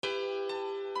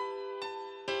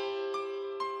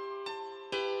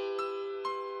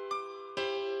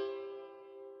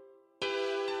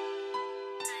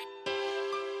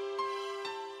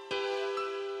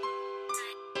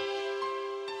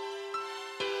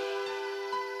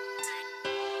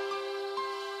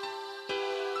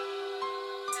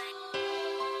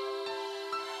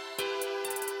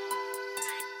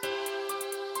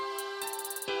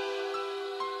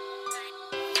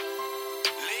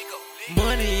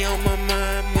Money on my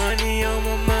mind, money on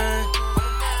my mind.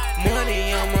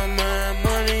 Money on my mind,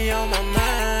 money on my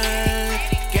mind.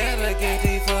 Gotta get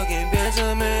these fucking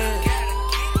Benjamins.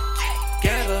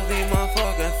 Gotta feed my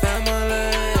fucking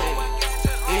family.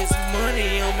 It's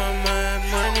money on my mind,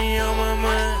 money on my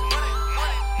mind.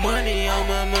 Money on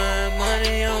my mind,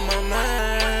 money on my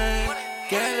mind.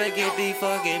 Gotta get these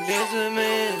fucking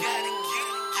Benjamins.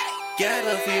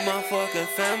 Gotta feed my fucking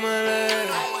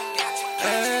family.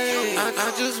 Hey,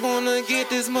 I just wanna get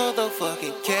this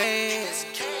motherfucking cash.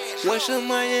 Waste your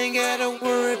money, ain't gotta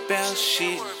worry about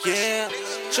shit, yeah.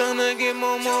 Tryna get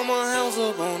my mama house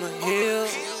up on the hill.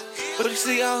 But you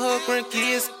see how her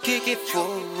grandkids kick it for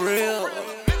real.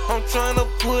 I'm tryna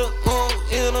put her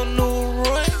in a new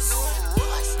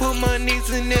race. Put my niece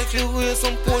and nephew with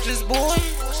some Porsches,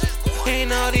 boy.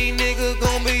 Ain't all these niggas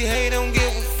gon' be hate, don't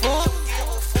give a fuck.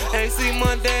 Ain't see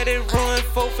my daddy run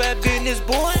 4-5 business,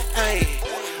 boy. Ay,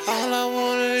 all I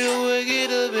wanna do is get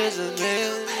a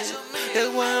business. That's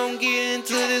why I'm getting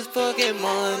to this fucking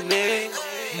money.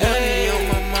 Money on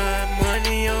my mind,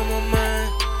 money on my mind.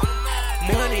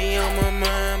 Money on my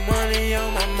mind, money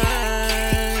on my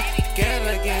mind.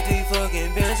 Gotta get these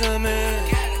fucking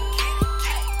Benjamins.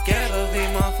 Gotta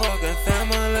feed my fucking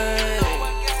family.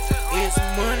 It's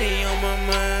money on my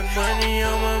mind, money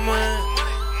on my mind.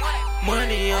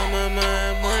 Money on my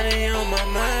mind, money on my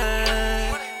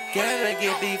mind. Gotta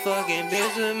get these fucking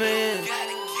Benjamins.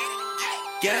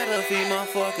 Gotta feed my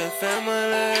fucking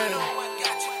family.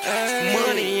 Ay.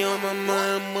 Money on my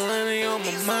mind, money on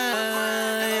my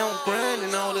mind. I'm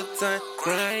grinding all the time,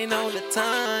 grinding all the time.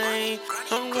 I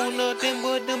don't want nothing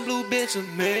but them blue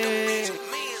Benjamins.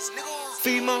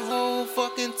 Feed my whole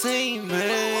fucking team,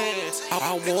 man.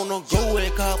 I wanna go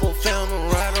and couple fountain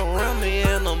right around me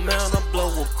and I'm out to blow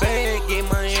a bag in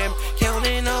Miami.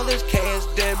 Counting all this cash,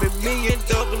 damn it. Me and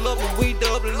double up and we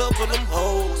double up for them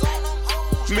hoes.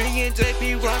 Me and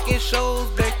JP rocking shows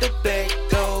back to back,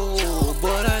 though.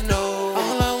 But I know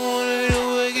all I wanna do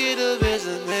is get a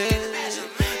business, man.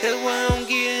 That's why I'm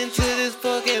getting to this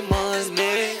fucking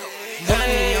money.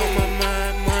 Money on my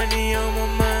mind, money on my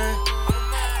mind.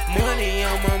 Money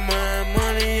on my mind,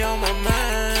 money on my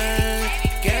mind.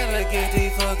 Gotta get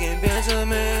these fucking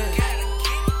Benjamins.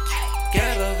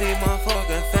 Gotta feed my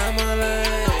fucking family.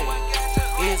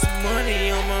 It's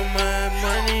money on my mind,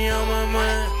 money on my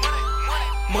mind.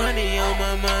 Money on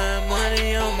my mind,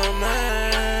 money on my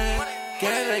mind.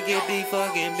 Gotta get these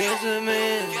fucking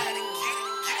Benjamins.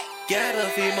 Gotta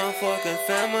feed my fucking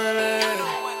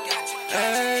family.